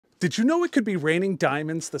Did you know it could be raining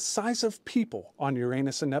diamonds the size of people on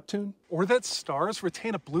Uranus and Neptune? Or that stars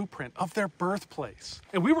retain a blueprint of their birthplace.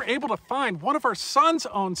 And we were able to find one of our sun's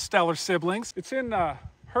own stellar siblings. It's in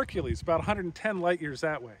Hercules, about 110 light years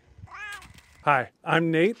that way. Hi,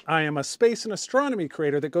 I'm Nate. I am a space and astronomy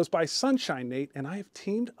creator that goes by Sunshine Nate, and I have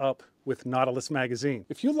teamed up with Nautilus magazine.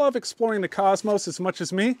 If you love exploring the cosmos as much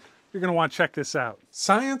as me, you're going to want to check this out.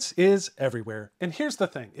 Science is everywhere. And here's the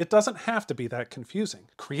thing, it doesn't have to be that confusing.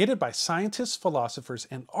 Created by scientists, philosophers,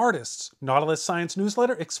 and artists, Nautilus Science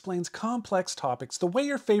Newsletter explains complex topics the way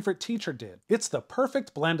your favorite teacher did. It's the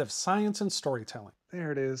perfect blend of science and storytelling.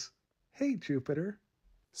 There it is. Hey, Jupiter.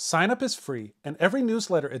 Sign up is free, and every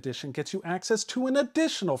newsletter edition gets you access to an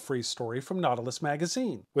additional free story from Nautilus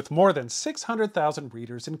magazine. With more than 600,000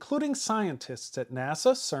 readers, including scientists at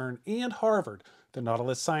NASA, CERN, and Harvard, the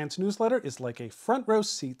Nautilus Science Newsletter is like a front row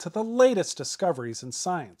seat to the latest discoveries in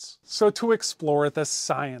science. So to explore the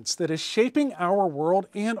science that is shaping our world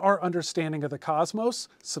and our understanding of the cosmos,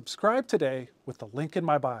 subscribe today with the link in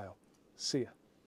my bio. See ya.